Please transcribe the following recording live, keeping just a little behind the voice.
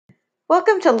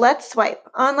Welcome to Let's Swipe,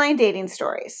 online dating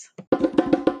stories. All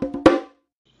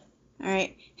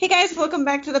right. Hey guys, welcome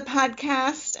back to the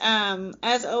podcast.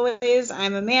 As always,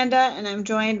 I'm Amanda, and I'm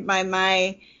joined by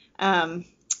my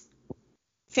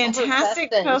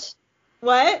fantastic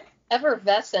What?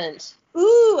 Effervescent.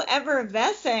 Ooh,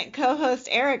 effervescent co-host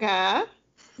Erica.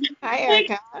 Hi,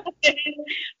 Erica.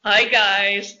 Hi,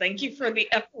 guys. Thank you for the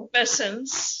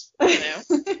effervescence.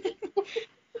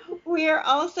 We are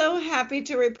also happy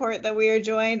to report that we are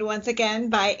joined once again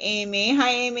by Amy. Hi,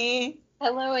 Amy.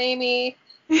 Hello, Amy.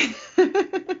 So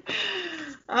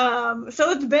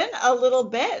it's been a little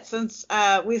bit since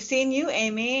we've seen you,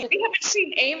 Amy. We haven't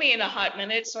seen Amy in a hot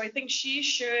minute, so I think she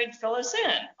should fill us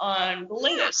in on the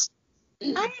latest.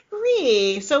 I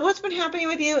agree. So what's been happening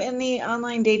with you in the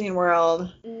online dating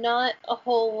world? Not a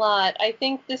whole lot. I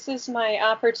think this is my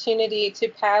opportunity to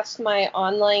pass my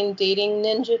online dating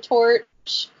ninja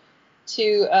torch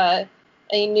to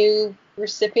a new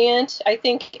recipient. I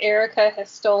think Erica has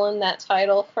stolen that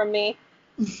title from me.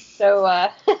 So,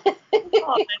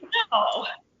 Oh, no.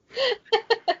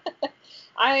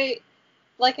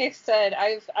 Like I said,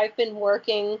 I've been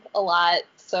working a lot,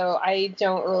 so I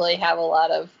don't really have a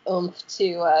lot of oomph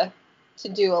to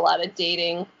do a lot of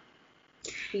dating.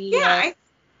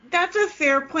 That's a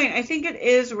fair point. I think it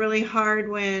is really hard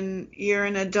when you're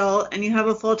an adult and you have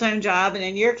a full-time job, and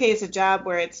in your case, a job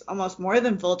where it's almost more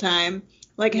than full-time,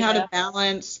 like how to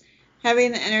balance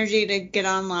having the energy to get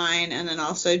online and then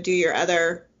also do your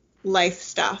other life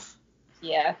stuff.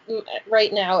 Yeah,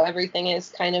 right now everything is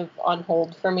kind of on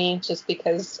hold for me just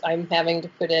because I'm having to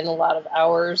put in a lot of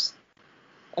hours.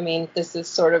 I mean, this is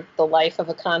sort of the life of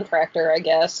a contractor, I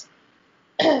guess.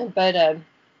 But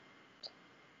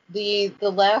the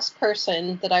last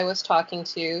person that I was talking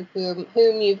to,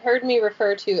 whom you've heard me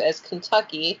refer to as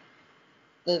Kentucky,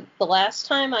 the last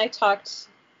time I talked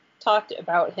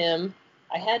about him,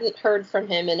 I hadn't heard from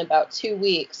him in about 2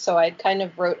 weeks, so I'd kind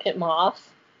of wrote him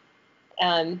off.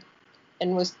 And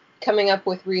was coming up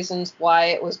with reasons why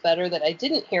it was better that I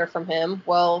didn't hear from him.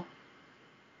 Well,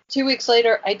 2 weeks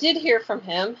later, I did hear from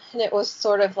him, and it was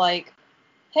sort of like,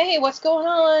 hey, what's going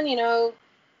on? You know,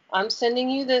 I'm sending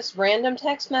you this random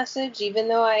text message, even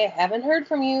though I haven't heard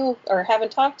from you or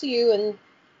haven't talked to you in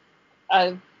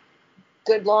a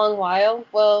good long while.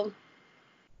 Well,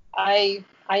 I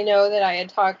know that I had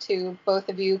talked to both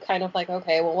of you kind of like,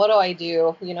 okay, well, what do I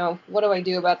do? You know, what do I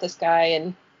do about this guy?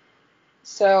 And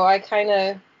so I kind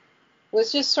of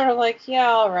was just sort of like, yeah,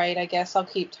 all right, I guess I'll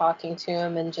keep talking to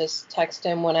him and just text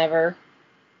him whenever.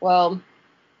 Well,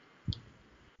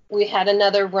 we had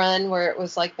another run where it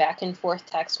was like back and forth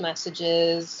text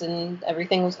messages and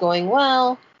everything was going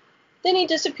well. Then he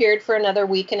disappeared for another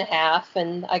week and a half,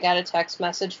 and I got a text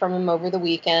message from him over the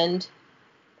weekend.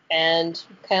 And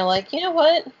kind of like, you know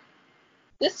what?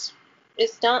 This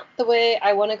is not the way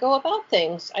I want to go about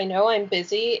things. I know I'm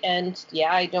busy, and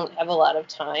yeah, I don't have a lot of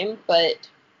time, but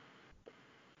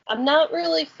I'm not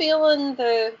really feeling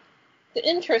the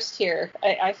interest here.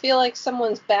 I feel like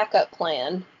someone's backup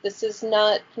plan. This is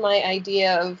not my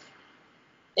idea of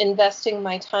investing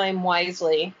my time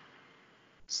wisely.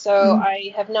 So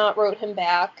I have not wrote him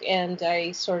back, and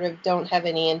I sort of don't have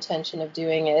any intention of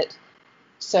doing it.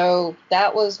 So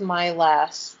that was my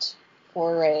last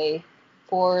foray.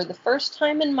 For the first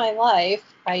time in my life,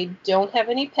 I don't have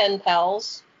any pen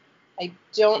pals. I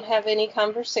don't have any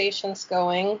conversations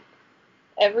going.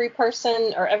 Every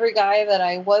person or every guy that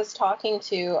I was talking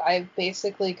to, I've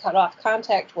basically cut off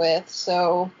contact with.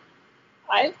 So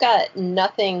I've got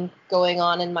nothing going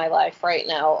on in my life right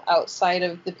now outside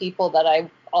of the people that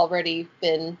I've already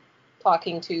been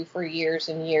talking to for years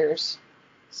and years.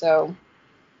 So.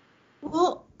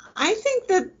 Well, I think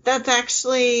that that's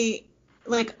actually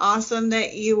like awesome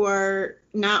that you are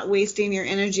not wasting your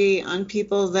energy on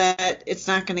people that it's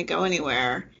not going to go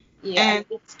anywhere. Yeah, and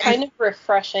it's kind of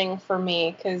refreshing for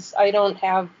me because I don't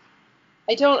have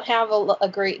a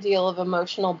great deal of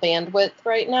emotional bandwidth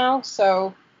right now,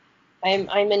 so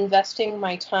I'm investing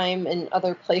my time in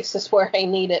other places where I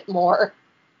need it more.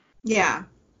 Yeah.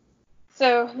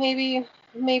 So maybe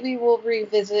we'll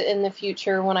revisit in the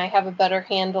future when I have a better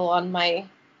handle on my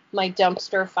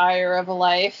dumpster fire of a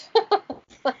life.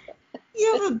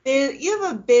 You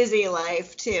have a busy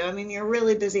life too. I mean, you're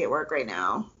really busy at work right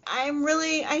now. I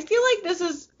feel like this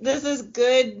is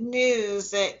good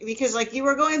news because like you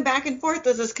were going back and forth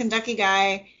with this Kentucky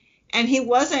guy, and he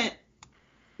wasn't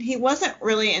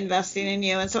really investing in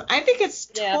you, and so I think it's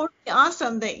totally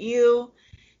awesome that you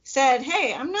said,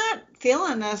 hey, I'm not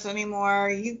feeling this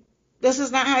anymore. This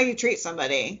is not how you treat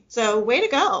somebody. So way to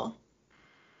go.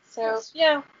 So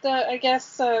yeah, I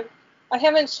guess I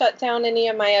haven't shut down any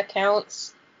of my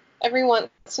accounts. every once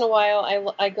in a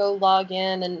while I go log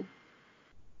in, and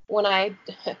when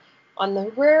on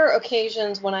the rare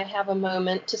occasions when I have a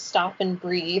moment to stop and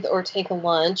breathe or take a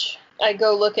lunch, I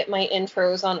go look at my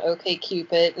intros on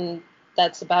OkCupid, and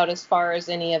that's about as far as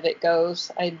any of it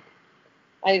goes.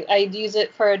 I'd use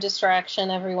it for a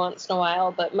distraction every once in a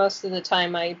while, but most of the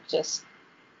time I just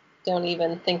don't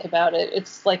even think about it.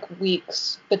 It's like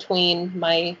weeks between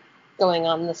my going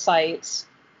on the sites.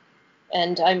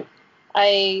 And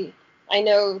I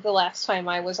know the last time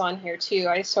I was on here too,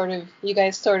 you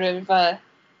guys sort of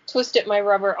twisted my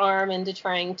rubber arm into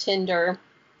trying Tinder.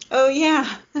 Oh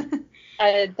yeah.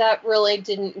 That really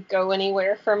didn't go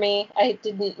anywhere for me. I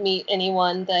didn't meet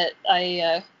anyone that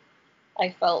I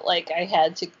felt like I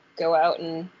had to go out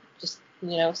and just,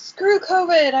 screw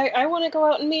COVID. I want to go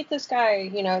out and meet this guy.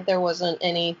 There wasn't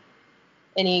any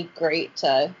great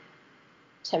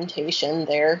temptation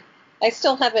there. I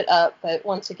still have it up, but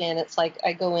once again, it's like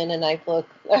I go in and I look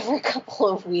every couple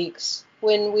of weeks.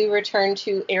 When we return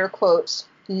to air quotes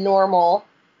normal,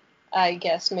 I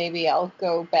guess maybe I'll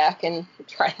go back and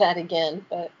try that again.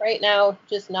 But right now,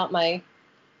 just not on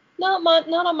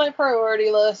my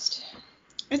priority list.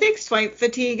 I think swipe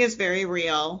fatigue is very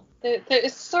real.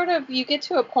 It's sort of, you get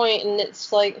to a point and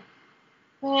it's like,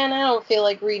 man, I don't feel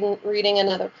like reading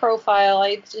another profile.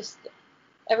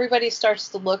 Everybody starts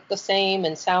to look the same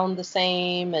and sound the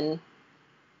same, and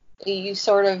you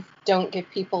sort of don't give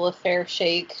people a fair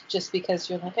shake just because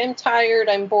you're like, I'm tired,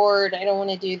 I'm bored, I don't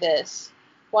want to do this.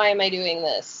 Why am I doing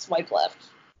this? Swipe left.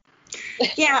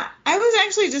 Yeah, I was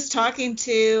actually just talking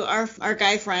to our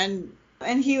guy friend,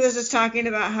 and he was just talking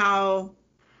about how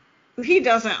he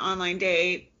doesn't online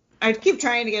date. I keep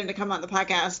trying to get him to come on the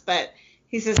podcast, but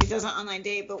he says he doesn't online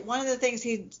date. But one of the things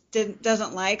he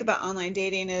doesn't like about online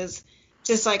dating is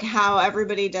just like how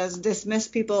everybody does dismiss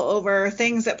people over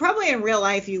things that probably in real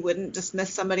life you wouldn't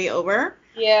dismiss somebody over.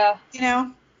 Yeah.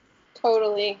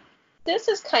 Totally. This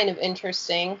is kind of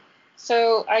interesting.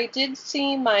 So I did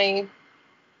see my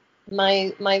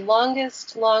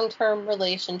longest long-term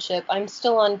relationship. I'm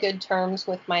still on good terms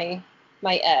with my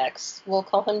ex. We'll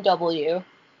call him W.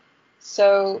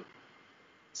 So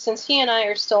since he and I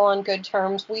are still on good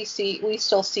terms, we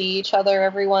still see each other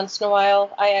every once in a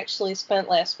while. I actually spent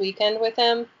last weekend with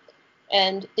him,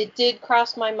 and it did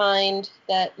cross my mind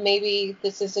that maybe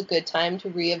this is a good time to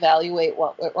reevaluate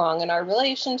what went wrong in our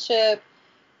relationship.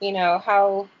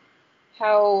 How do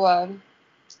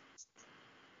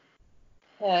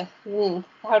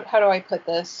I put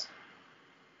this?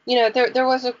 There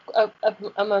was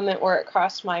a moment where it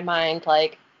crossed my mind,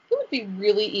 like, it would be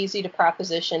really easy to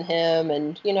proposition him,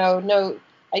 and, no,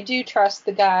 I do trust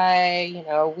the guy,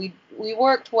 we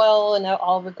worked well in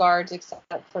all regards,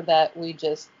 except for that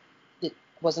it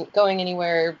wasn't going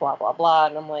anywhere, blah, blah, blah,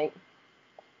 and I'm like,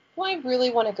 do I really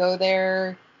want to go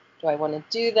there? Do I want to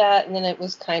do that? And then it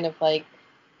was kind of like,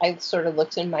 I sort of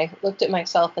looked at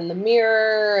myself in the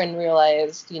mirror and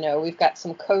realized, we've got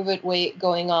some COVID weight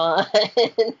going on,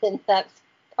 and that's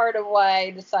part of why I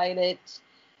decided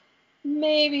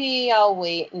maybe I'll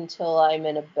wait until I'm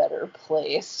in a better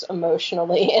place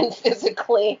emotionally and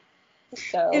physically.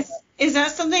 So is that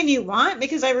something you want?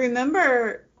 Because I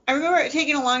remember it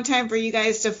taking a long time for you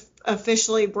guys to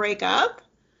officially break up.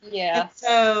 Yeah. And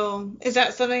so is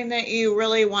that something that you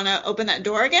really want to open that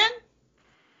door again?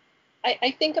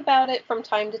 I think about it from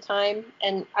time to time,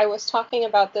 and I was talking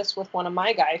about this with one of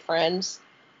my guy friends,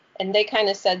 and they kind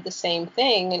of said the same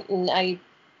thing, and I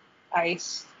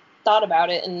thought about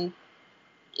it, and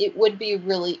it would be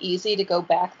really easy to go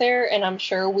back there, and I'm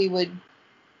sure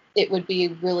it would be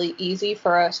really easy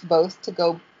for us both to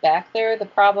go back there. The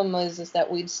problem is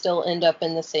that we'd still end up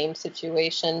in the same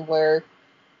situation where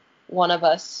one of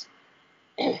us,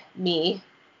 me,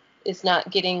 is not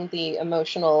getting the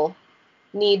emotional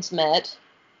needs met,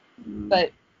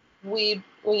 but we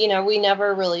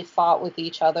never really fought with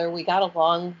each other. We got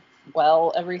along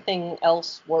well. Everything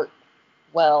else worked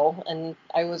well, and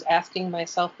I was asking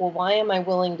myself, well, why am I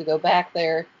willing to go back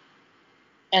there?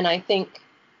 And I think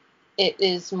it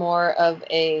is more of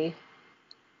a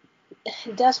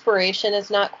desperation is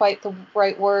not quite the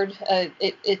right word.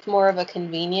 It's more of a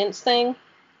convenience thing,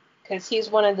 because he's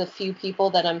one of the few people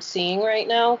that I'm seeing right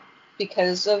now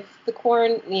because of the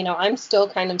quarantine. I'm still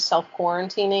kind of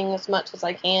self-quarantining as much as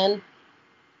I can.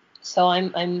 So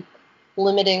I'm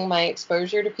limiting my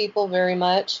exposure to people very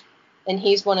much. And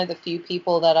he's one of the few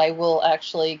people that I will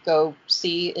actually go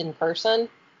see in person.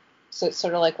 So it's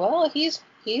sort of like, well, he's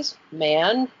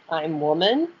man, I'm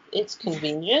woman. It's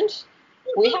convenient.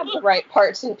 We have the right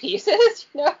parts and pieces,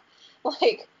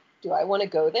 Like, do I want to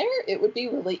go there? It would be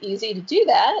really easy to do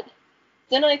that.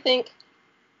 Then I think,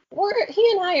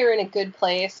 he and I are in a good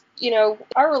place. You know,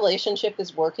 our relationship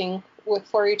is working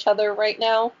for each other right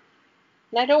now,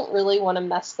 and I don't really want to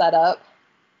mess that up.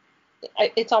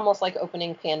 It's almost like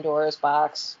opening Pandora's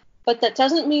box. But that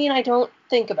doesn't mean I don't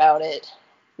think about it.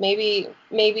 Maybe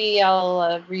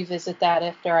I'll revisit that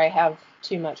after I have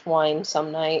too much wine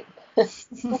some night.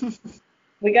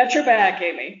 We got your back,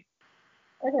 Amy.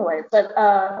 Anyway, but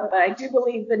I do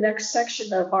believe the next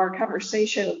section of our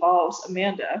conversation involves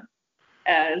Amanda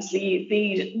as the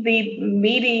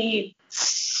meaty,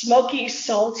 smoky,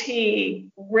 salty,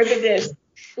 riveted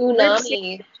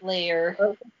Unami layer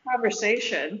of the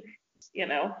conversation, you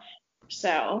know.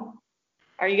 So,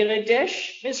 are you gonna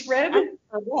dish, Miss Rib,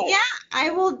 or what? Yeah, I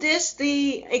will dish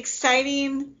the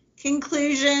exciting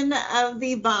conclusion of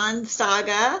the Bond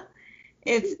saga.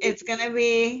 It's gonna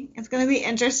be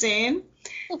interesting.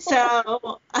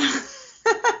 So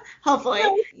hopefully,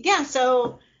 yeah.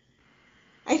 So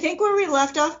I think where we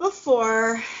left off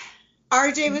before,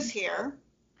 RJ was here,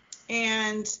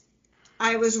 and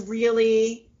I was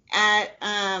really at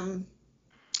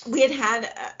we had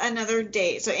another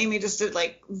date. So Amy just did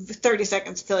like 30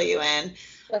 seconds to fill you in.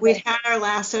 Okay. We'd had our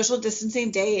last social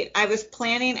distancing date. I was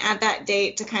planning at that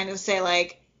date to kind of say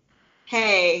like,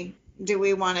 hey, do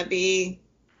we want to be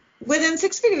within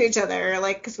 6 feet of each other?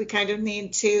 Like, because we kind of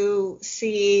need to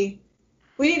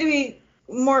be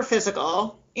more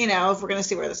physical, you know, if we're going to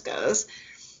see where this goes.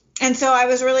 And so I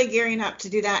was really gearing up to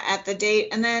do that at the date.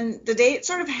 And then the date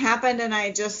sort of happened, and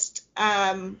I just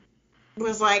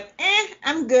was like,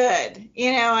 I'm good.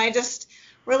 You know, I just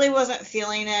really wasn't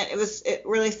feeling it. It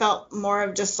really felt more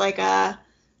of just like a,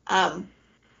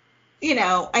 you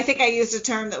know, I think I used a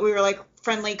term that we were like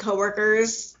friendly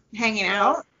coworkers hanging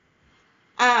out.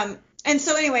 And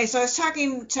so anyway, so I was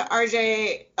talking to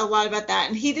RJ a lot about that,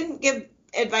 and he didn't give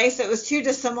advice that was too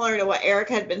dissimilar to what Eric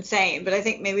had been saying, but I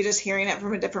think maybe just hearing it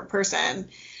from a different person.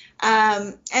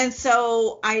 And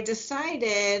so I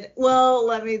decided, well,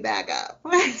 let me back up.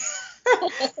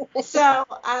 So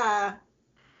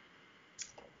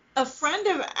a friend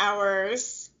of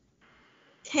ours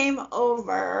came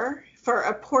over for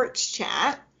a porch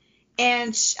chat,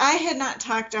 and I had not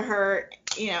talked to her,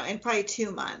 you know, in probably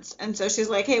 2 months. And so she's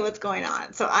like, hey, what's going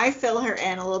on? So I fill her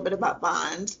in a little bit about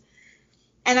Bond,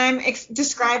 and I'm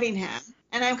describing him,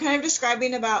 and I'm kind of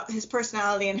describing about his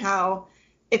personality and how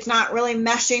it's not really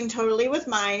meshing totally with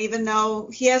mine, even though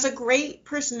he has a great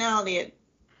personality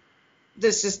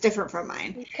that's just different from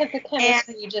mine. Because the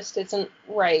chemistry just isn't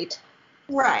right.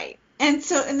 Right. And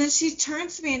then she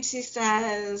turns to me and she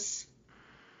says,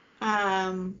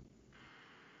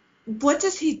 what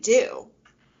does he do?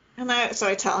 And so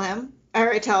I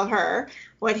tell her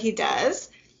what he does.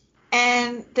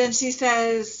 And then she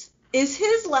says, is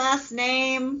his last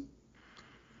name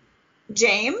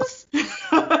James?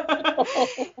 And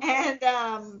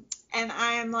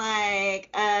I'm like,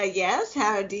 yes,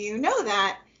 how do you know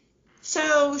that?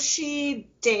 So she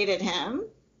dated him.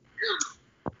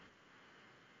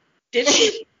 Did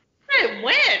she?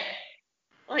 When?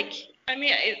 Like, I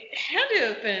mean, it had to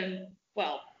have been,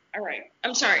 well, all right.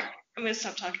 I'm sorry. I'm going to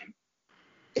stop talking.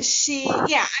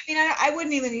 I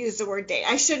wouldn't even use the word date.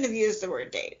 I shouldn't have used the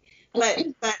word date.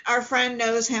 But our friend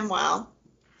knows him well.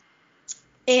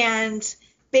 And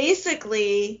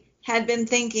basically had been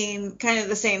thinking kind of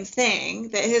the same thing,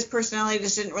 that his personality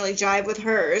just didn't really jive with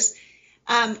hers.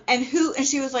 And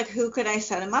she was like, who could I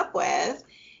set him up with?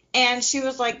 And she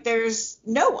was like, there's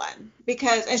no one,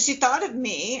 and she thought of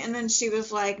me, and then she was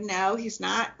like, no, he's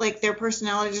not, like, their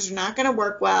personalities are not going to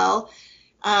work well.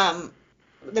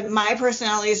 My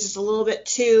personality is just a little bit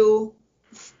too,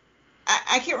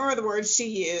 I can't remember the words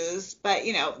she used, but,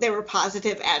 you know, they were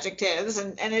positive adjectives,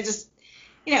 and it just,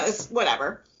 you know, it's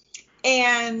whatever.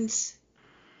 And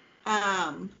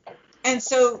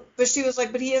so, but she was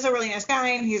like, but he is a really nice guy,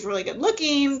 and he's really good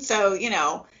looking, so, you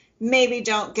know, maybe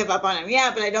don't give up on him.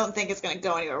 Yeah, but I don't think it's going to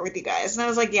go anywhere with you guys. And I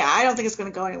was like, yeah, I don't think it's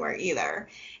going to go anywhere either.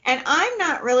 And I'm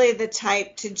not really the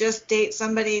type to just date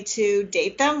somebody to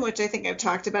date them, which I think I've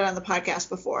talked about on the podcast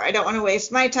before. I don't want to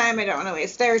waste my time. I don't want to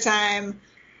waste their time.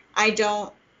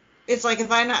 It's like,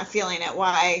 if I'm not feeling it,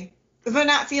 why? If I'm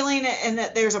not feeling it and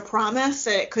that there's a promise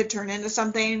that it could turn into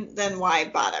something, then why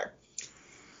bother?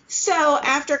 So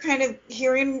after kind of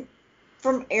hearing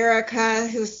from Erica,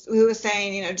 who was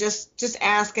saying, you know, just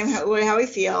ask him how he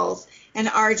feels, and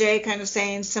RJ kind of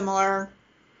saying similar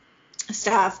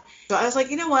stuff. So I was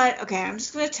like, you know what? Okay, I'm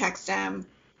just going to text him,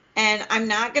 and I'm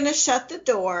not going to shut the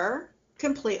door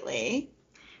completely,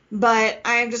 but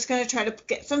I'm just going to try to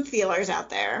get some feelers out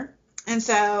there. And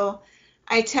so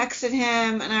I texted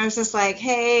him, and I was just like,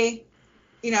 hey,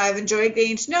 you know, I've enjoyed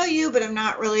getting to know you, but I'm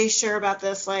not really sure about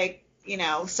this, like,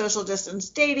 social distance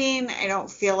dating. I don't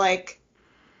feel like,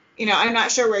 I'm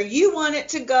not sure where you want it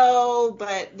to go,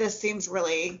 but this seems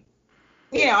really,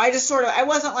 I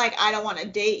wasn't like, I don't want to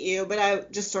date you, but I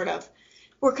just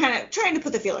we're kind of trying to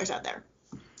put the feelers out there.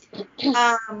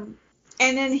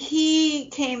 And then he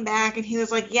came back and he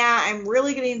was like, yeah, I'm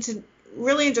really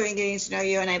enjoying getting to know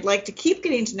you, and I'd like to keep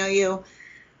getting to know you.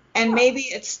 And maybe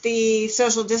it's the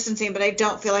social distancing, but I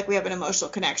don't feel like we have an emotional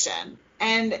connection.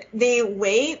 And the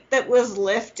weight that was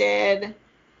lifted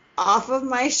off of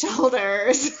my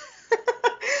shoulders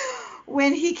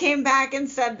when he came back and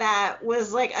said that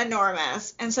was like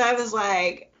enormous. And so I was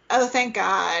like, oh, thank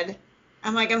God.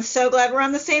 I'm like, I'm so glad we're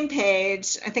on the same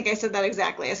page. I think I said that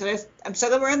exactly. I said, I'm so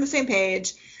glad we're on the same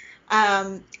page.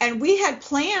 And we had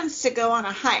plans to go on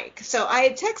a hike. So I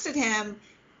had texted him,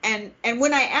 and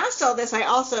when I asked all this, I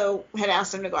also had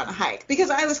asked him to go on a hike because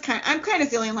I'm kind of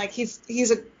feeling like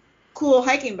he's a cool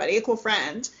hiking buddy, a cool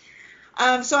friend.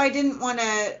 So I didn't want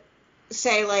to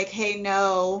say like, hey,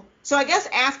 no. So I guess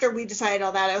after we decided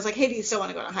all that, I was like, hey, do you still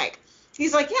want to go on a hike?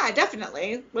 He's like, yeah,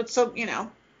 definitely.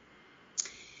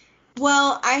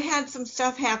 Well, I had some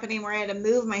stuff happening where I had to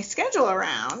move my schedule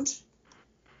around.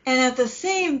 And at the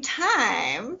same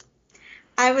time,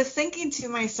 I was thinking to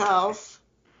myself,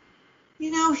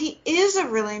 he is a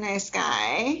really nice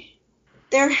guy.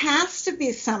 There has to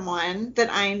be someone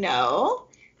that I know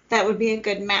that would be a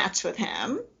good match with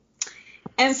him.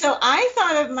 And so I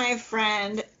thought of my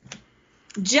friend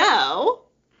Joe.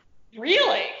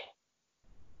 Really?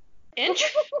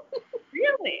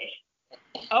 Really?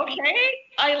 Okay,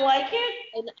 I like it.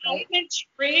 And I'm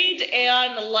intrigued,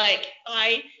 and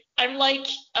I'm like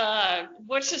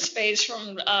what's his face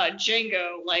from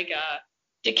Django, like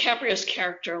DiCaprio's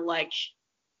character, like,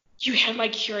 you had my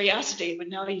curiosity, but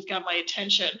now you've got my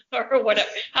attention, or whatever.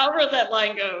 However that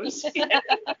line goes.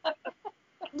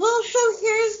 Well, so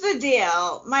here's the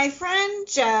deal. My friend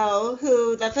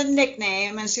Jo, that's a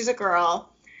nickname, and she's a girl.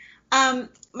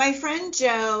 My friend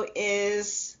Jo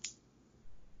is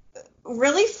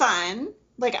really fun.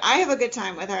 Like, I have a good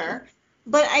time with her.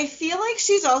 But I feel like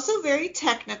she's also very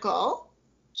technical.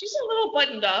 She's a little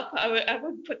buttoned up. I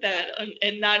would put that,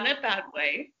 and not in a bad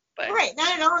way. But right,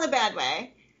 not at all in a bad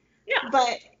way. Yeah.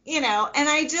 But, and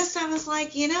I was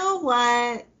like, you know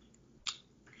what?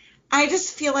 I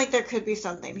just feel like there could be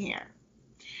something here.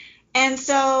 And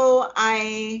so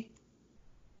I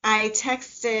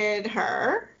texted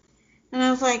her, and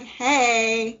I was like,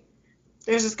 hey,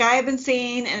 there's this guy I've been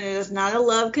seeing, and it is not a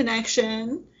love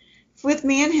connection with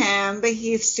me and him, but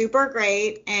he's super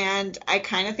great, and I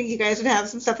kind of think you guys would have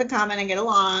some stuff in common and get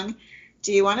along.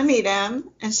 Do you want to meet him?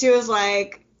 And she was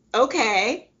like,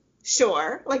 okay,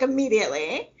 sure, like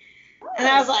immediately. And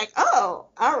I was like, oh,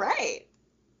 all right.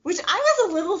 Which I was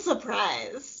a little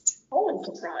surprised. Totally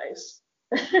surprised.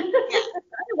 Yeah.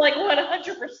 Like 100%.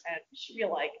 You should be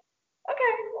like,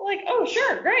 okay, like, oh,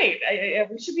 sure, great.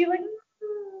 We should be like,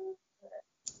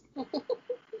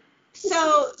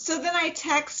 So then I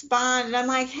text Bond, and I'm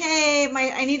like, hey,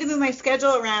 I need to move my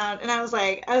schedule around. And I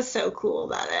was so cool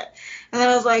about it. And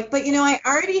I was like, but I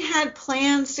already had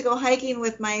plans to go hiking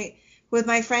with my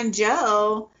friend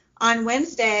Joe on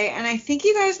Wednesday, and I think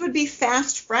you guys would be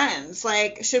fast friends.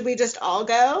 Like, should we just all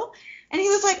go? And he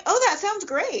was like, oh, that sounds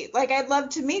great. Like, I'd love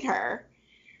to meet her.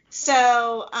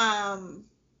 So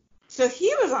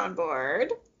he was on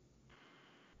board.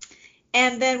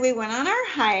 And then we went on our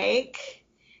hike,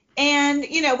 and,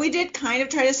 we did kind of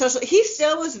try to social. He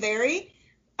still was very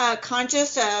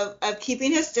conscious of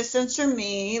keeping his distance from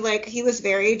me. Like, he was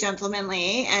very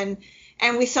gentlemanly, and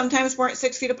we sometimes weren't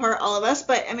 6 feet apart, all of us,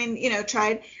 but,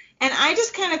 tried. And I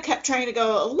just kind of kept trying to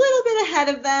go a little bit ahead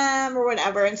of them or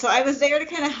whatever. And so I was there to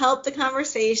kind of help the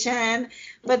conversation,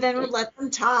 but then would let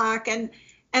them talk. And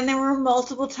there were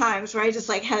multiple times where I just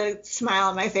like had a smile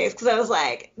on my face because I was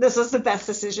like, this was the best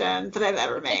decision that I've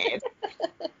ever made.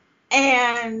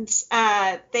 And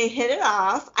they hit it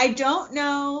off. I don't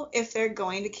know if they're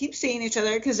going to keep seeing each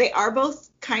other because they are both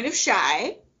kind of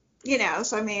shy,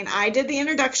 So, I did the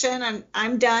introduction.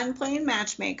 I'm done playing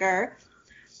matchmaker.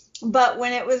 But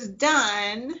when it was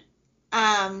done,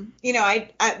 I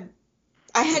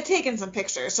had taken some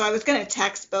pictures, so I was going to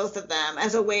text both of them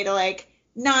as a way to like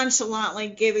nonchalantly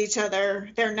give each other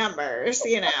their numbers,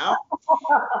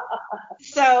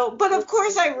 So, but of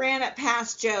course I ran it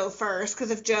past Joe first, because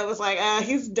if Joe was like,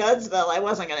 he's Dudsville, I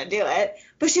wasn't going to do it.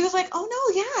 But she was like, oh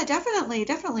no, yeah,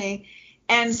 definitely.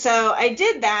 And so I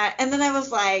did that, and then I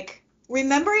was like,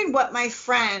 remembering what my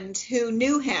friend who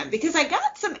knew him, because I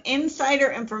got some insider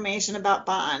information about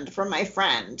Bond from my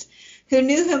friend who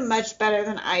knew him much better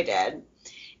than I did.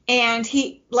 And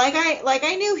he, like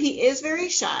I knew, he is very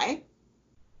shy.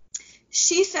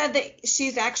 she said that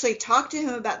she's actually talked to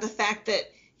him about the fact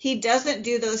that he doesn't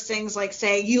do those things like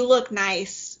say, you look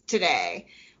nice today,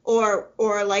 or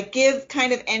like give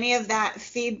kind of any of that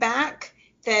feedback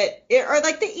or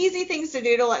like the easy things to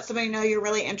do to let somebody know you're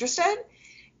really interested.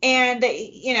 And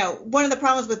that, one of the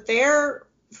problems with their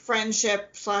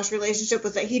friendship / relationship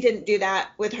was that he didn't do that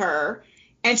with her.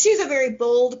 And she's a very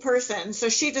bold person. So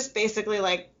she just basically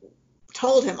like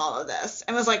told him all of this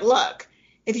and was like, look,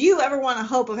 if you ever want a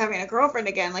hope of having a girlfriend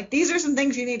again, like these are some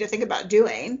things you need to think about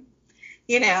doing,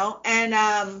 and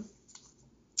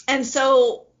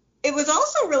so it was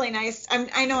also really nice.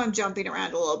 I know I'm jumping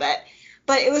around a little bit,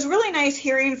 but it was really nice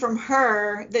hearing from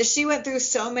her that she went through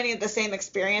so many of the same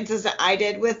experiences that I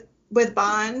did with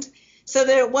Bond, so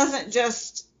that it wasn't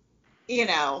just,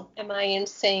 Am I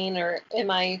insane or am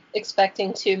I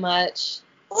expecting too much?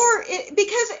 Or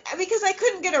because I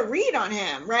couldn't get a read on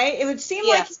him, right? It would seem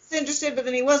like he was interested, but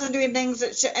then he wasn't doing things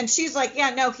that and she's like, yeah,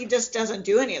 no, he just doesn't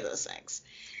do any of those things.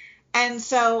 And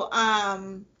so,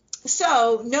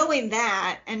 so knowing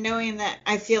that and knowing that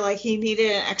I feel like he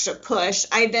needed an extra push,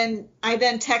 I then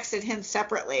texted him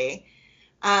separately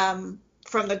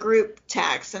from the group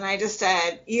text, and I just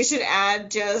said, you should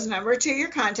add Joe's number to your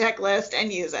contact list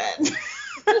and use it.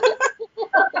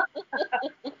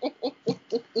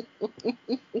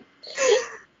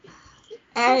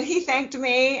 And he thanked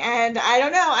me, and I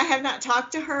don't know. I have not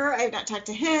talked to her. I have not talked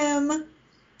to him.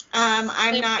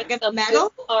 I'm not going to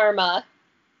meddle. Karma.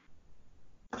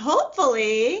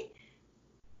 Hopefully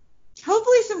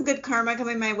some good karma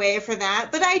coming my way for that.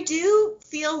 But I do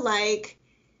feel like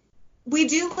we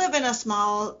do live in a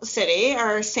small city,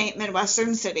 our St.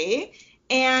 Midwestern city,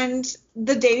 and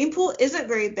the dating pool isn't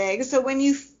very big. So when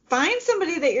you find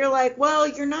somebody that you're like, well,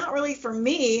 you're not really for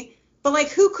me, but like,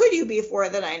 who could you be for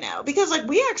that I know? Because like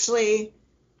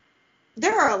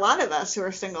there are a lot of us who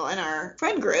are single in our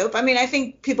friend group. I mean, I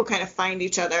think people kind of find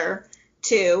each other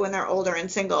too when they're older and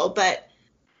single, but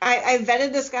I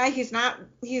vetted this guy. He's not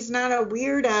a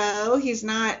weirdo. He's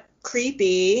not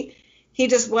creepy. He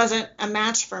just wasn't a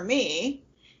match for me.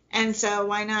 And so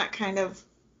why not kind of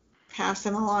pass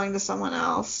him along to someone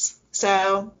else?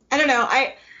 So I don't know.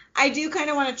 I do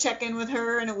kind of want to check in with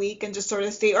her in a week and just sort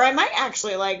of see, or I might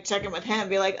actually like check in with him and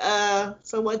be like,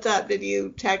 so what's up? Did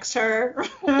you text her?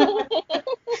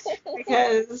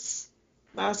 Because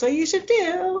that's what you should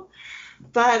do.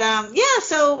 But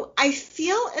so I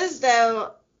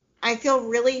feel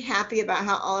really happy about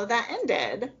how all of that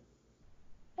ended.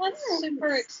 That's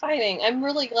super exciting. I'm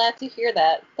really glad to hear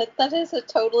that. That is a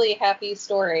totally happy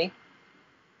story.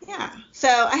 Yeah. So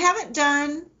I haven't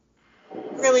done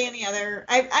really any other.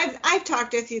 I've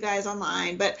talked to a few guys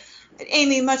online, but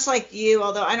Amy, much like you,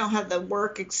 although I don't have the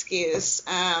work excuse,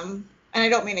 and I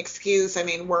don't mean excuse, I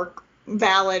mean work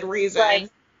valid reason. Right.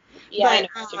 Yeah, but, I know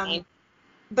what you mean.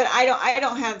 But I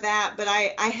don't have that, but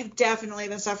I have definitely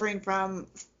been suffering from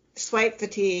swipe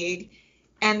fatigue.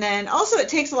 And then also it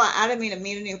takes a lot out of me to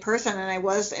meet a new person, and I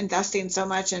was investing so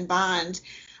much in Bond.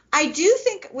 I do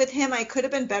think with him I could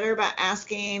have been better about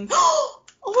asking, oh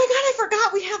my God, I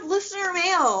forgot we have listener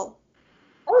mail.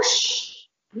 Oh,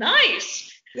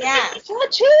 nice. Yeah.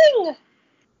 Cha-ching!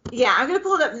 Yeah, I'm going to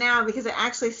pull it up now because it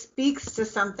actually speaks to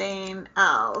something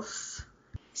else.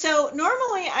 So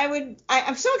normally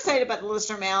I'm so excited about the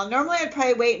listener mail. Normally I'd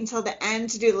probably wait until the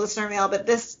end to do the listener mail, but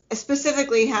this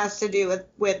specifically has to do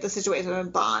with the situation in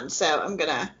Bond, so I'm going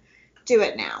to do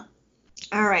it now.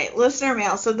 All right, listener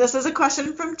mail. So this is a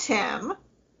question from Tim.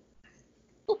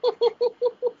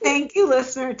 Thank you,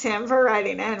 listener Tim, for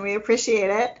writing in. We appreciate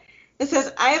it. It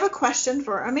says, I have a question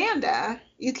for Amanda.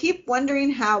 You keep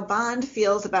wondering how Bond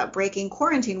feels about breaking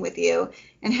quarantine with you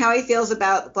and how he feels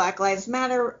about Black Lives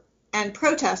Matter and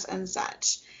protests and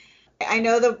such. I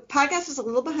know the podcast is a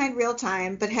little behind real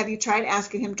time, but have you tried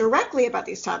asking him directly about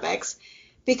these topics?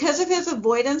 Because of his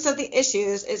avoidance of the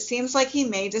issues, it seems like he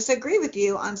may disagree with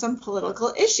you on some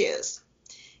political issues.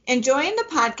 Enjoying the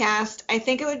podcast, I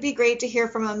think it would be great to hear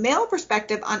from a male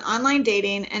perspective on online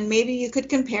dating, and maybe you could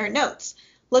compare notes.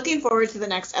 Looking forward to the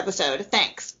next episode.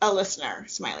 Thanks, a listener,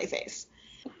 smiley face.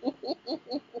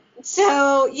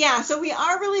 So we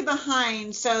are really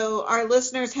behind. So our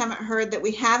listeners haven't heard that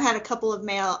we have had a couple of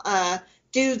male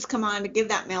dudes come on to give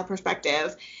that male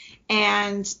perspective.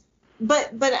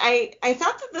 But I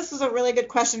thought that this was a really good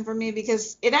question for me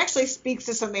because it actually speaks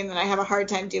to something that I have a hard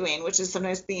time doing, which is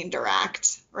sometimes being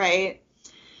direct, right?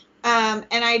 And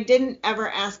I didn't ever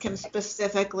ask him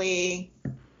specifically,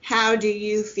 how do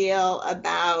you feel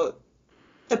about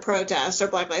the protests or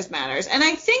Black Lives Matters? And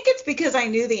I think it's because I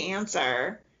knew the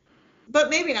answer, but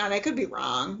maybe not. I could be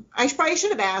wrong. I probably should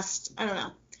have asked. I don't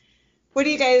know. What do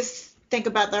you guys think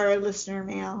about our listener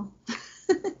mail?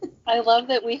 I love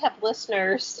that we have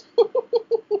listeners.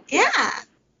 Yeah,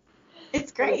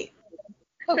 it's great.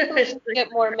 Hopefully we'll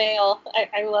get more mail.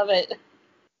 I love it.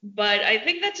 But I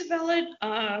think that's a valid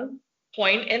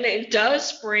point, and it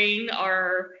does bring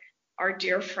our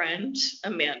dear friend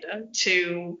Amanda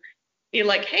to be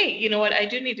like, hey, you know what? I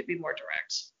do need to be more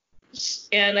direct.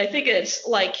 And I think it's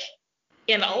like,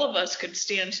 and all of us could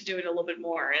stand to do it a little bit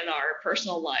more in our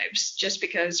personal lives, just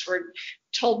because we're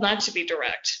told not to be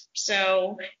direct.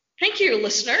 So thank you,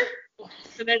 listener,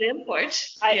 for that input.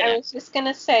 I was just going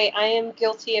to say, I am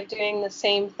guilty of doing the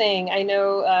same thing. I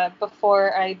know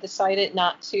before I decided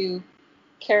not to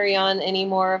carry on any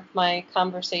more of my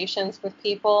conversations with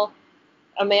people,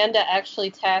 Amanda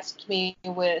actually tasked me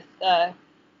with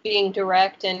being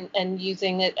direct and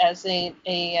using it as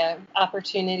a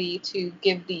opportunity to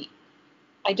give the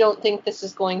I don't think this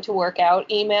is going to work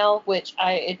out email, which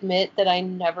I admit that I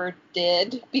never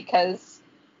did because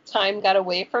time got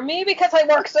away from me because I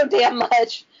work so damn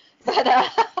much. But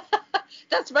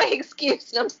that's my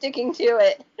excuse, and I'm sticking to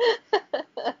it.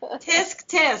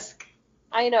 Tisk.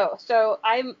 I know. So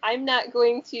I'm not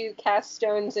going to cast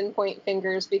stones and point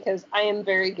fingers because I am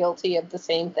very guilty of the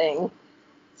same thing.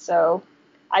 So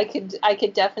I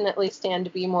could definitely stand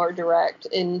to be more direct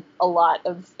in a lot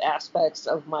of aspects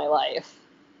of my life.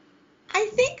 I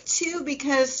think, too,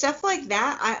 because stuff like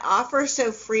that I offer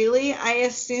so freely, I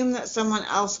assume that someone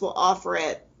else will offer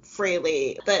it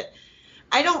freely. But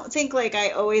I don't think, like, I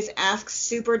always ask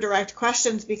super direct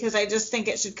questions because I just think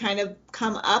it should kind of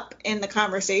come up in the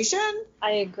conversation.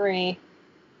 I agree.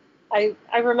 I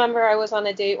remember I was on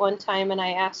a date one time and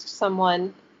I asked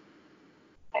someone,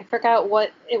 I forgot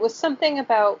what, it was something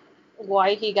about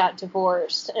why he got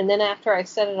divorced. And then after I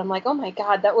said it, I'm like, oh my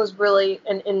God, that was really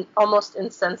an almost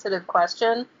insensitive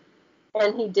question.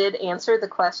 And he did answer the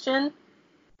question.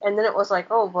 And then it was like,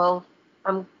 oh, well,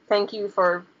 thank you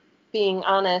for being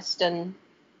honest and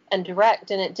direct.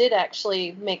 And it did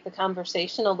actually make the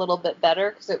conversation a little bit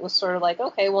better because it was sort of like,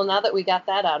 okay, well, now that we got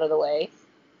that out of the way.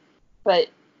 But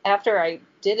after I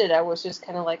did it, I was just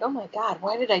kind of like, oh my God,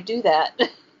 why did I do that?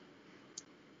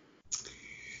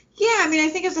 Yeah, I mean, I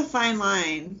think it's a fine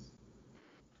line.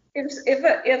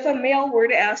 If a male were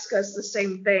to ask us the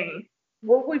same thing,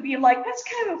 would we be like, that's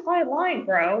kind of a fine line,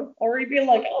 bro? Or we'd be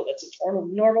like, oh, that's a total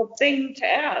normal thing to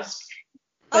ask.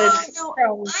 But no,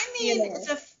 I mean, it's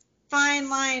a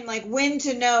fine line, like when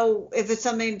to know if it's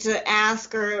something to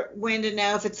ask or when to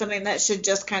know if it's something that should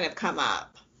just kind of come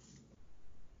up.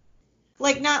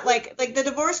 Like, not like the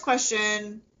divorce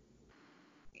question.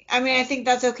 I mean, I think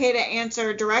that's okay to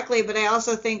answer directly, but I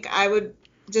also think I would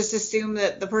just assume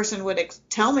that the person would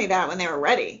tell me that when they were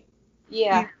ready.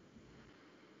 Yeah.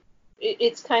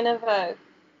 It's kind of I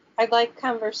like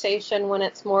conversation when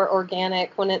it's more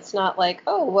organic, when it's not like,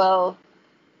 oh, well,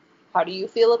 how do you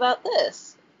feel about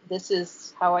this? This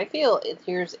is how I feel.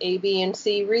 Here's A, B, and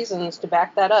C reasons to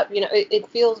back that up. You know, it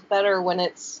feels better when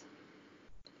it's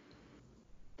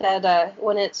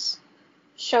when it's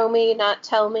show me, not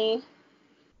tell me.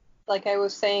 Like I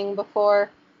was saying before,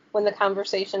 when the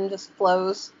conversation just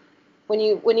flows. When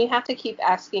you have to keep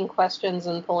asking questions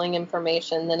and pulling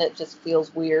information, then it just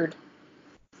feels weird.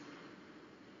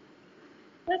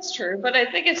 That's true, but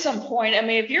I think at some point, I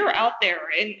mean, if you're out there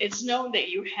and it's known that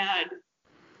you had,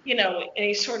 you know,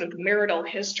 any sort of marital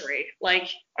history, like,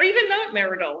 or even not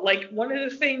marital, like one of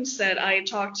the things that I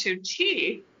talked to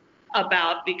T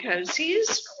about, because he's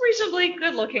a reasonably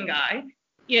good looking guy,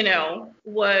 you know,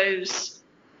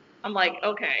 I'm like,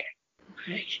 okay.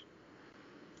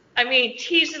 I mean,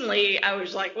 teasingly, I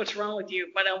was like, what's wrong with you?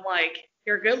 But I'm like,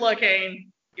 you're good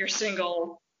looking, you're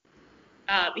single.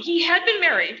 He had been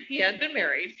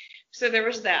married. So there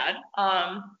was that. But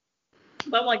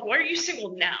I'm like, why are you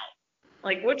single now?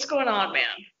 Like, what's going on, man?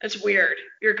 That's weird.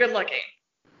 You're good looking,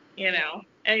 you know,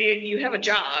 and you have a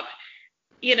job,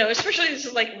 you know, especially this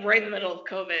is like right in the middle of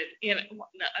COVID, you know,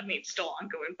 I mean, still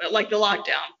ongoing, but like the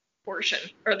lockdown portion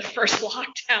or the first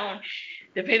lockdown,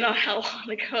 depending on how long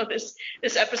ago this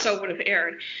episode would have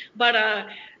aired. But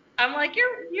I'm like,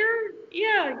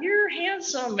 you're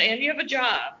handsome and you have a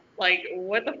job. Like,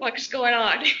 what the fuck is going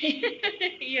on?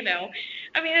 You know,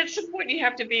 I mean, at some point you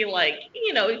have to be like,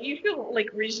 you know, you feel like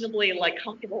reasonably like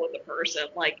comfortable with the person.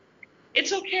 Like,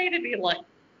 it's okay to be like,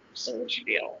 so what's your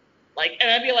deal? Like, and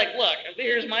I'd be like, look,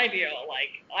 here's my deal.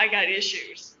 Like, I got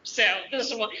issues. So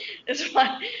this is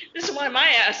why my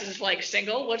ass is like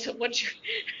single. What's your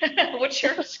what's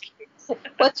your excuse?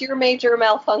 What's your major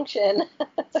malfunction?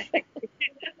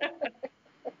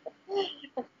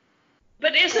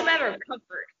 But it's a matter of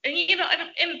comfort, and you know,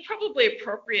 and probably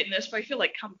appropriateness. But I feel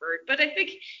like comfort. But I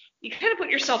think you kind of put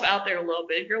yourself out there a little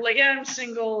bit. You're like, yeah, I'm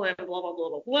single and blah, blah, blah,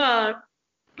 blah, blah.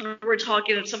 And we're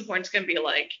talking at some point, it's going to be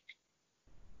like,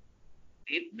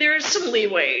 there's some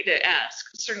leeway to ask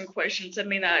certain questions that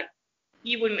may not,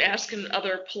 you wouldn't ask in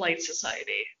other polite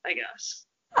society, I guess.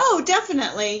 Oh,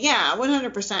 definitely. Yeah,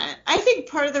 100%. I think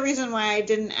part of the reason why I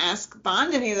didn't ask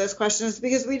Bond any of those questions is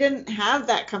because we didn't have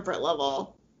that comfort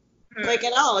level, like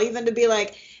at all, even to be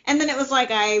like, and then it was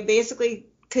like I basically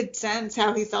could sense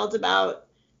how he felt about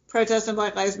protests and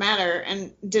Black Lives Matter.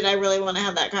 And did I really want to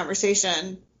have that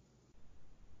conversation?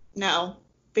 No,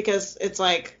 because it's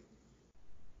like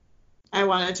I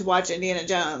wanted to watch Indiana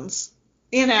Jones.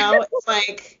 You know, it's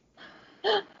like,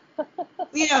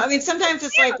 you know, I mean, sometimes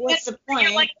it's like, what's the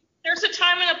point? Like, there's a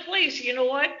time and a place. You know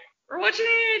what? We're watching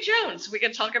Indiana Jones. We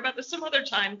can talk about this some other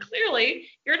time. Clearly,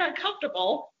 you're not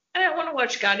comfortable, and I want to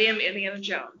watch goddamn Indiana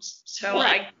Jones. So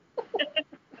right.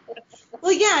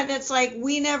 Well, yeah, and it's like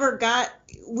we never got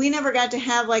to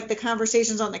have like the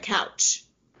conversations on the couch.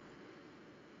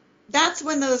 That's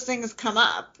when those things come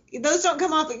up. Those don't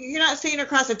come up. You're not sitting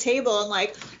across a table and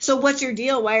like, so what's your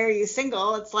deal? Why are you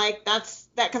single? It's like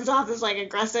that comes off as like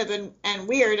aggressive and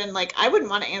weird, and like I wouldn't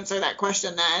want to answer that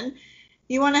question then.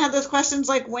 You want to have those questions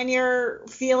like when you're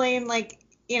feeling like,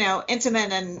 you know,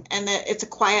 intimate and that it's a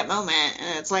quiet moment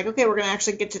and it's like, okay, we're going to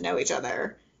actually get to know each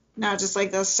other. Not just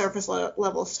like those surface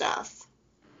level stuff.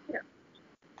 Yeah.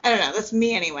 I don't know. That's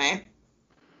me anyway.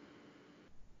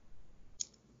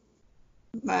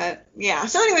 But yeah.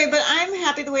 So anyway, but I'm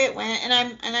happy the way it went, and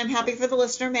I'm happy for the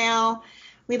listener mail.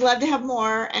 We'd love to have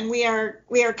more, and we are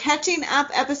catching up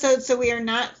episodes, so we don't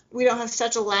have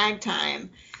such a lag time.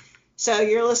 So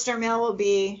your listener mail will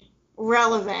be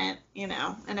relevant, you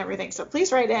know, and everything. So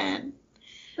please write in.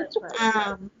 That's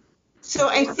right. So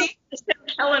I think it's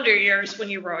calendar years when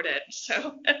you wrote it.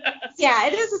 So yeah,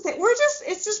 it is a thing.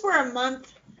 We're a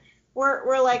month.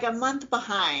 We're like a month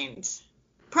behind.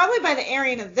 Probably by the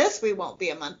airing of this, we won't be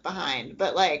a month behind,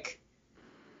 but like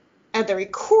at the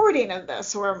recording of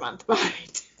this, we're a month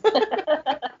behind.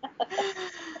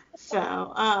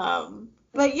 So,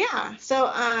 but yeah. So,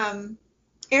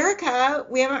 Erica,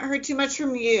 we haven't heard too much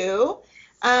from you.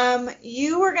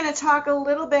 You were going to talk a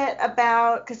little bit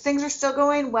about, because things are still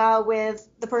going well with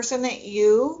the person that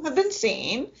you have been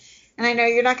seeing, and I know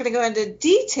you're not going to go into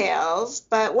details,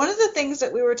 but one of the things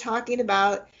that we were talking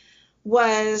about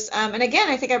was, and again,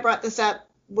 I think I brought this up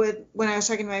when I was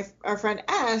talking to our friend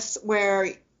S, where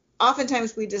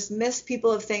oftentimes we dismiss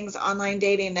people of things online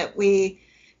dating that we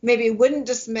maybe wouldn't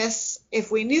dismiss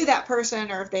if we knew that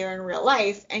person or if they were in real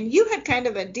life. And you had kind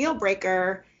of a deal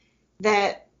breaker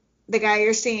that the guy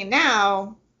you're seeing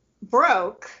now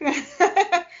broke,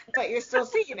 but you're still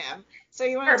seeing him. So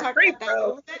you want to talk about that a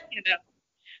little bit? You know,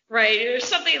 right. There's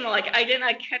something like I did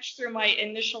not catch through my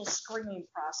initial screening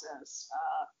process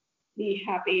the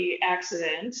happy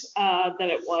accident that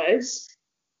it was.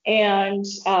 And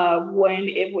when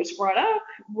it was brought up,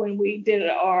 when we did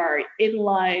our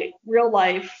real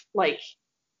life, like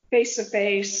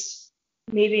face-to-face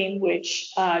meeting,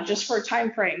 which just for a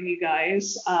time frame, you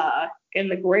guys, in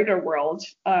the greater world,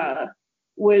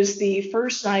 was the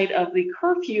first night of the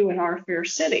curfew in our fair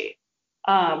city.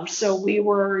 So we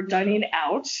were dining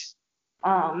out.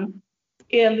 And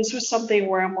this was something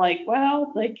where I'm like,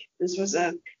 well, like this was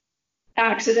a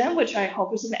accident, which I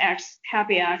hope is an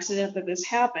happy accident that this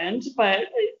happened, but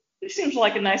it seems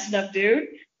like a nice enough dude.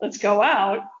 Let's go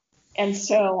out. And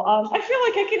so I feel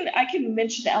like I can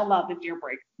mention out loud the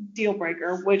deal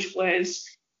breaker, which was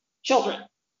children.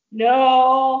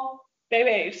 No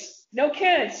babies, no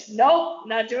kids. Nope,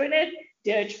 not doing it.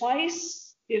 Did it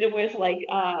twice. Did it with like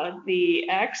the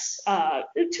ex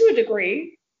to a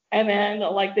degree, and then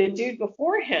like the dude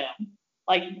before him,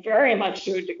 like very much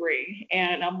to a degree.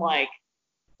 And I'm like,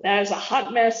 that is a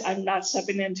hot mess I'm not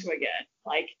stepping into again.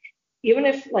 Like, even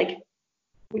if like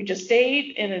we just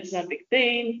date and it's not a big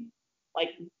thing, like,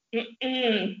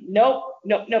 nope.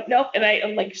 And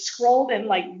I like scrolled and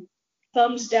like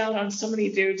thumbs down on so many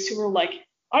dudes who were like,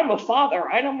 I'm a father.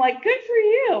 And I'm like, good for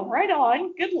you. Right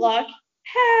on. Good luck.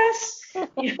 Pass.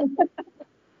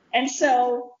 And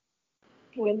so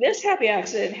when this happy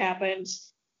accident happened,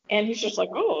 and he's just like,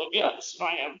 oh, yes,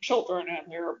 I have children, and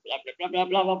they're blah, blah, blah,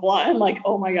 blah, blah, blah. I'm like,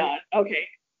 oh, my God. Okay.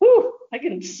 Whew, I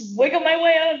can wiggle my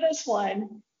way out of this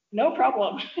one. No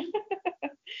problem.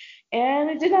 And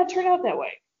it did not turn out that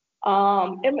way.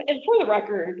 And for the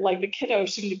record, like, the kiddos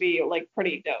seem to be, like,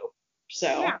 pretty dope. So,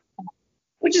 yeah.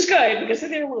 Which is good, because if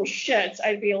they were little shits,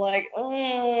 I'd be like,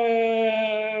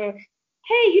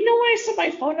 hey, you know when I said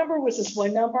my phone number was this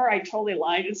one number? I totally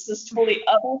lied. It's this totally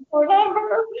other phone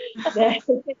number that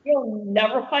you'll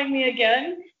never find me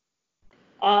again.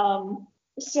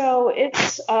 So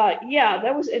it's yeah,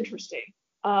 that was interesting.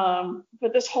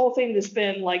 But this whole thing has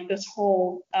been like this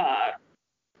whole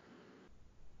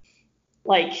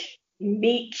like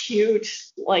meet cute,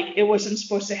 like it wasn't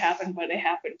supposed to happen, but it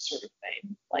happened sort of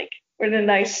thing. Like in a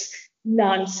nice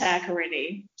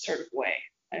non-saccharine sort of way,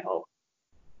 I hope.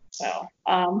 So,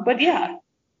 but yeah,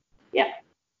 yeah,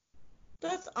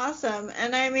 That's awesome.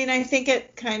 And I mean, I think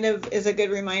it kind of is a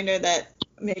good reminder that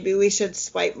maybe we should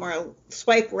swipe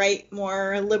right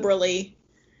more liberally,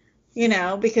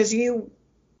 because it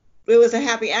was a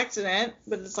happy accident,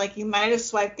 but it's like you might have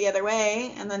swiped the other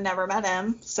way and then never met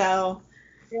him. So,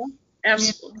 yeah,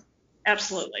 absolutely,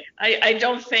 absolutely. I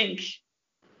don't think.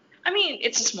 I mean,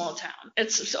 it's a small town.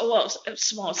 It's well, a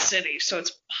small city, so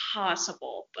it's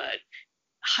possible, but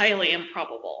highly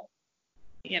improbable.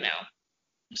 You know.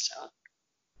 So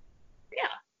yeah.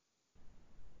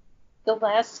 The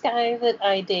last guy that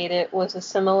I dated was a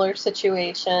similar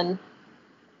situation.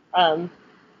 Um,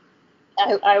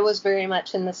 I was very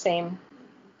much in the same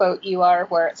boat you are,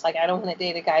 where it's like I don't want to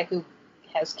date a guy who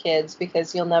has kids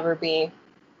because you'll never be,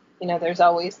 there's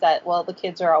always that, well, the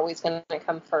kids are always going to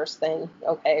come first thing.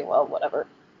 Okay, well, whatever.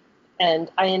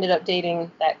 And I ended up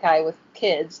dating that guy with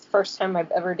kids. The first time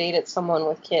I've ever dated someone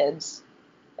with kids.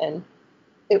 And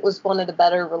it was one of the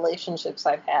better relationships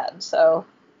I've had. So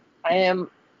I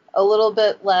am a little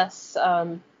bit less,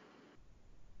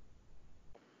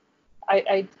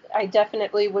 I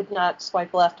definitely would not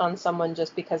swipe left on someone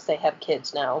just because they have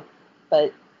kids now.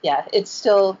 But yeah, it's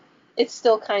still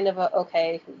kind of a,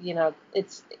 okay,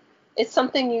 it's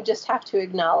something you just have to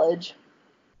acknowledge.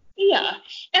 Yeah,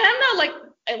 and I'm not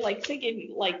like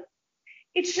thinking like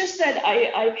it's just that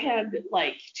I've had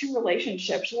like two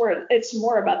relationships where it's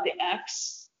more about the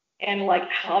ex and like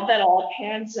how that all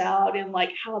pans out and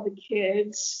like how the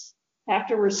kids have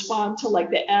to respond to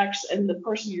like the ex and the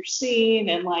person you're seeing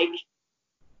and like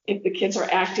if the kids are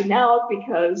acting out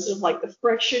because of like the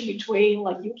friction between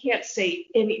like you can't say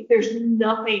there's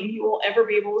nothing you will ever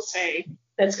be able to say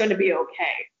that's going to be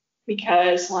okay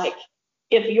because like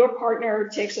if your partner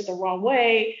takes it the wrong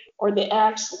way or the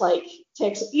ex like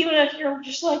takes it, even if you're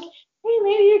just like, hey,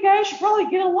 maybe you guys should probably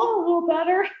get along a little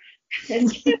better and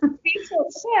be so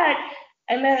upset.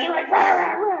 And then they're like, rah,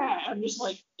 rah, rah. I'm just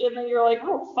like, and then you're like,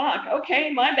 oh, fuck.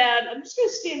 Okay, my bad. I'm just going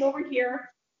to stand over here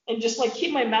and just like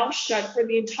keep my mouth shut for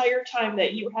the entire time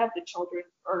that you have the children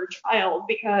or child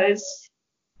because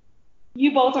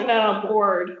you both are not on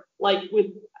board, like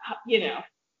with,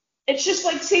 it's just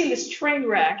like seeing this train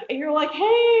wreck and you're like,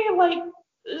 hey, like,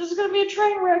 this is going to be a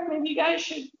train wreck. Maybe you guys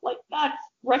should like not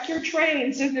wreck your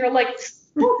trains. And they're like,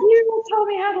 well, you will tell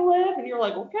me how to live. And you're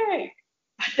like, okay.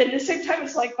 But then at the same time,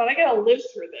 it's like, but I got to live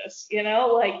through this,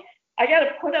 like I got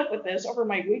to put up with this over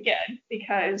my weekend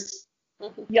because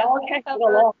y'all can't get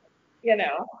along,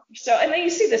 So, and then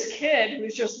you see this kid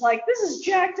who's just like, this is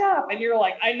jacked up. And you're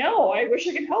like, I know, I wish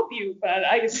I could help you, but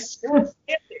I still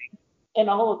standing in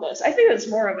all of this. I think that's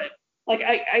more of it. Like,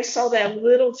 I saw that a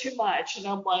little too much, and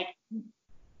I'm like,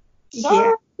 sorry,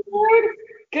 yeah. Lord,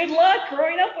 good luck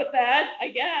growing up with that, I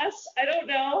guess. I don't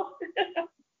know.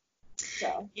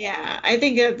 So. Yeah, I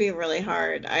think it would be really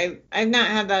hard. I've not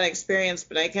had that experience,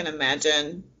 but I can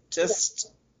imagine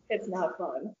just. It's not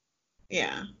fun.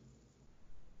 Yeah.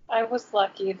 I was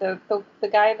lucky. The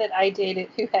guy that I dated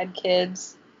who had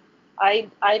kids, I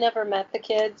never met the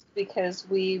kids because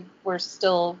we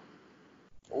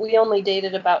only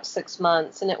dated about 6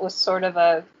 months, and it was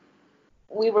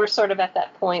we were sort of at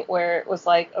that point where it was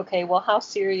like, okay, well, how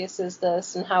serious is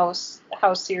this, and how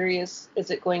serious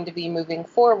is it going to be moving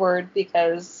forward?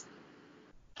 Because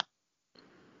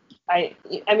I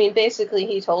mean, basically,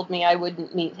 he told me I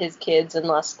wouldn't meet his kids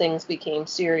unless things became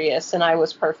serious, and I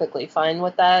was perfectly fine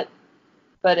with that.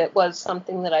 But it was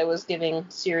something that I was giving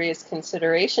serious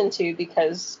consideration to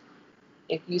because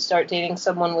if you start dating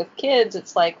someone with kids,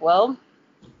 it's like, well,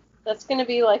 that's going to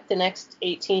be like the next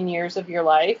 18 years of your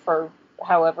life or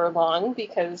however long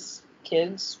because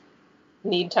kids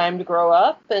need time to grow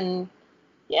up. And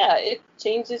yeah, it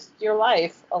changes your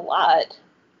life a lot.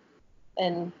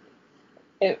 And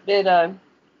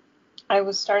I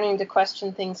was starting to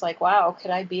question things like, wow,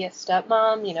 could I be a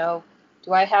stepmom?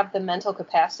 Do I have the mental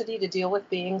capacity to deal with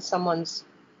being someone's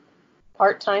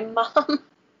part-time mom?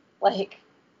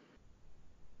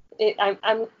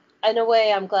 I'm in a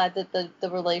way, I'm glad that the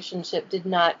relationship did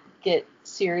not get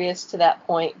serious to that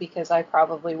point because I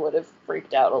probably would have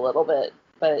freaked out a little bit.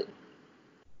 But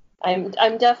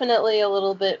I'm definitely a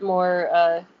little bit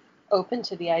more open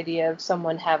to the idea of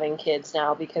someone having kids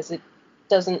now because it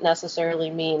doesn't necessarily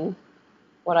mean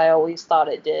what I always thought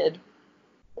it did,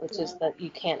 which is that you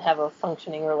can't have a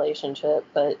functioning relationship,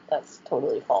 but that's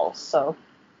totally false. So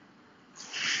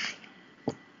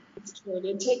It's good.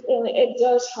 And it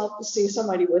does help to see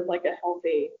somebody with like a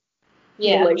healthy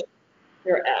relationship with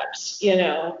their ex, you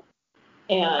know.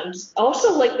 And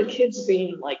also like the kids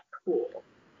being like cool.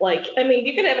 Like, I mean,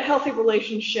 you can have a healthy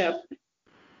relationship.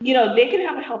 You know, they can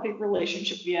have a healthy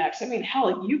relationship with the ex. I mean,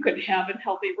 hell, you could have a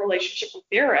healthy relationship with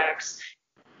their ex.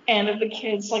 And if the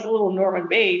kid's like a little Norman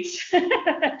Bates,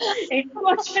 ain't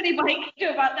much anybody can do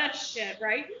about that shit,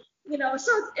 right? You know,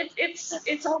 so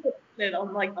it's all dependent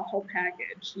on like the whole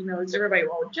package. You know, is everybody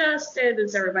well adjusted?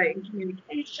 Is everybody in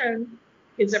communication?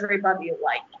 Is everybody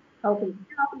like healthy and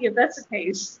happy? If that's the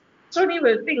case, so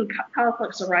even think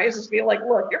conflicts arises, be like,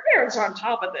 look, your parents are on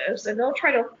top of this, and they'll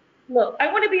try to look.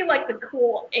 I want to be like the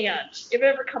cool aunt if it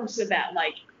ever comes to that,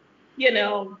 like, you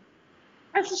know,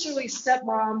 not necessarily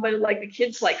stepmom, but like the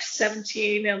kid's like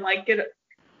 17 and like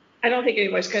I don't think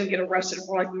anybody's gonna get arrested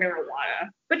for like marijuana,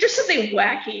 but just something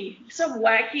wacky, some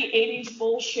wacky 80s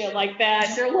bullshit like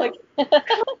that. They're like, dude, I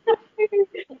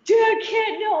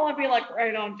can't know. I'd be like,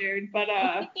 right on, dude. But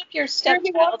keep your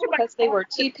stepchild because they were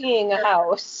TPing a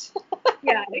house.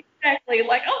 Yeah, exactly.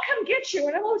 Like, I'll come get you,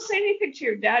 and I won't say anything to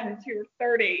your dad until you're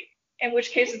 30. In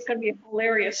which case, it's gonna be a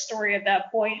hilarious story at that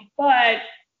point. But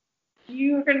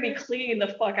you're gonna be cleaning the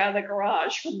fuck out of the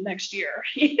garage for the next year.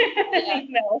 Yeah.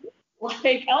 You know,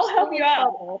 like I'll help you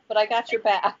out, but I got your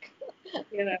back.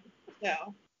 You know,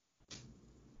 so.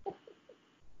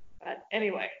 But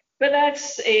anyway, but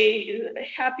that's a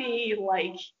happy,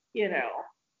 like, you know,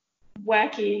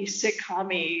 wacky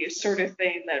sitcom-y sort of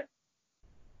thing that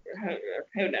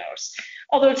who knows.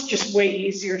 Although it's just way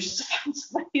easier just to find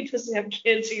somebody who doesn't have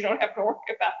kids so you don't have to worry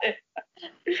about it.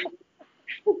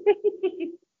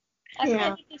 I've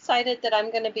kind of decided that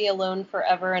I'm going to be alone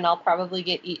forever, and I'll probably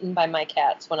get eaten by my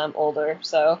cats when I'm older.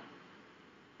 So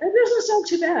it doesn't sound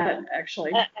too bad,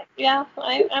 actually. Yeah,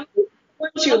 I'm.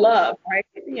 What you love, right?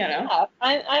 You know. Yeah,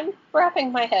 I'm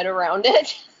wrapping my head around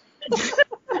it.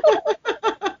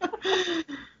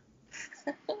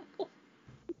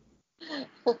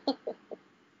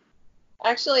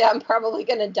 Actually, I'm probably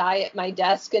going to die at my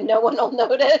desk, and no one will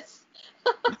notice.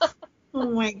 Oh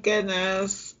my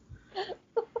goodness.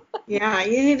 Yeah,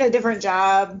 you need a different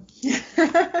job.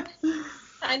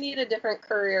 I need a different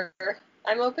career.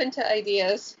 I'm open to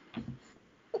ideas.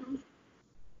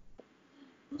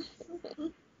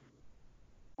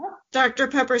 Dr.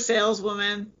 Pepper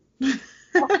saleswoman. You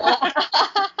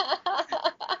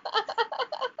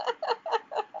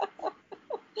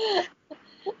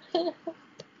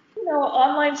know,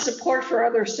 online support for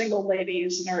other single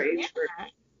ladies in our age group.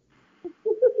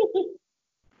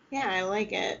 Yeah, I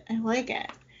like it. I like it.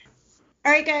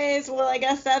 All right, guys. Well, I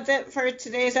guess that's it for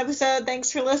today's episode.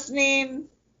 Thanks for listening.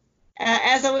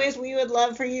 As always, we would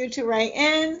love for you to write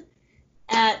in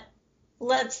at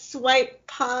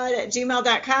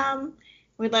letswipepod@gmail.com.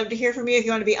 We'd love to hear from you if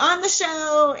you want to be on the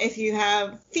show, if you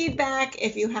have feedback,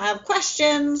 if you have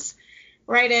questions,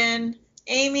 write in.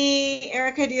 Amy,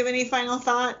 Erica, do you have any final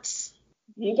thoughts?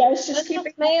 You guys just keep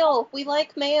it. Mail. We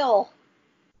like mail.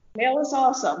 Mail is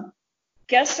awesome.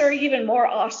 Guests are even more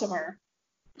awesomer.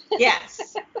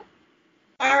 Yes.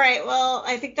 All right. Well,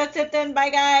 I think that's it then. Bye,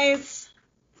 guys.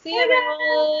 See you,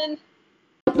 everyone.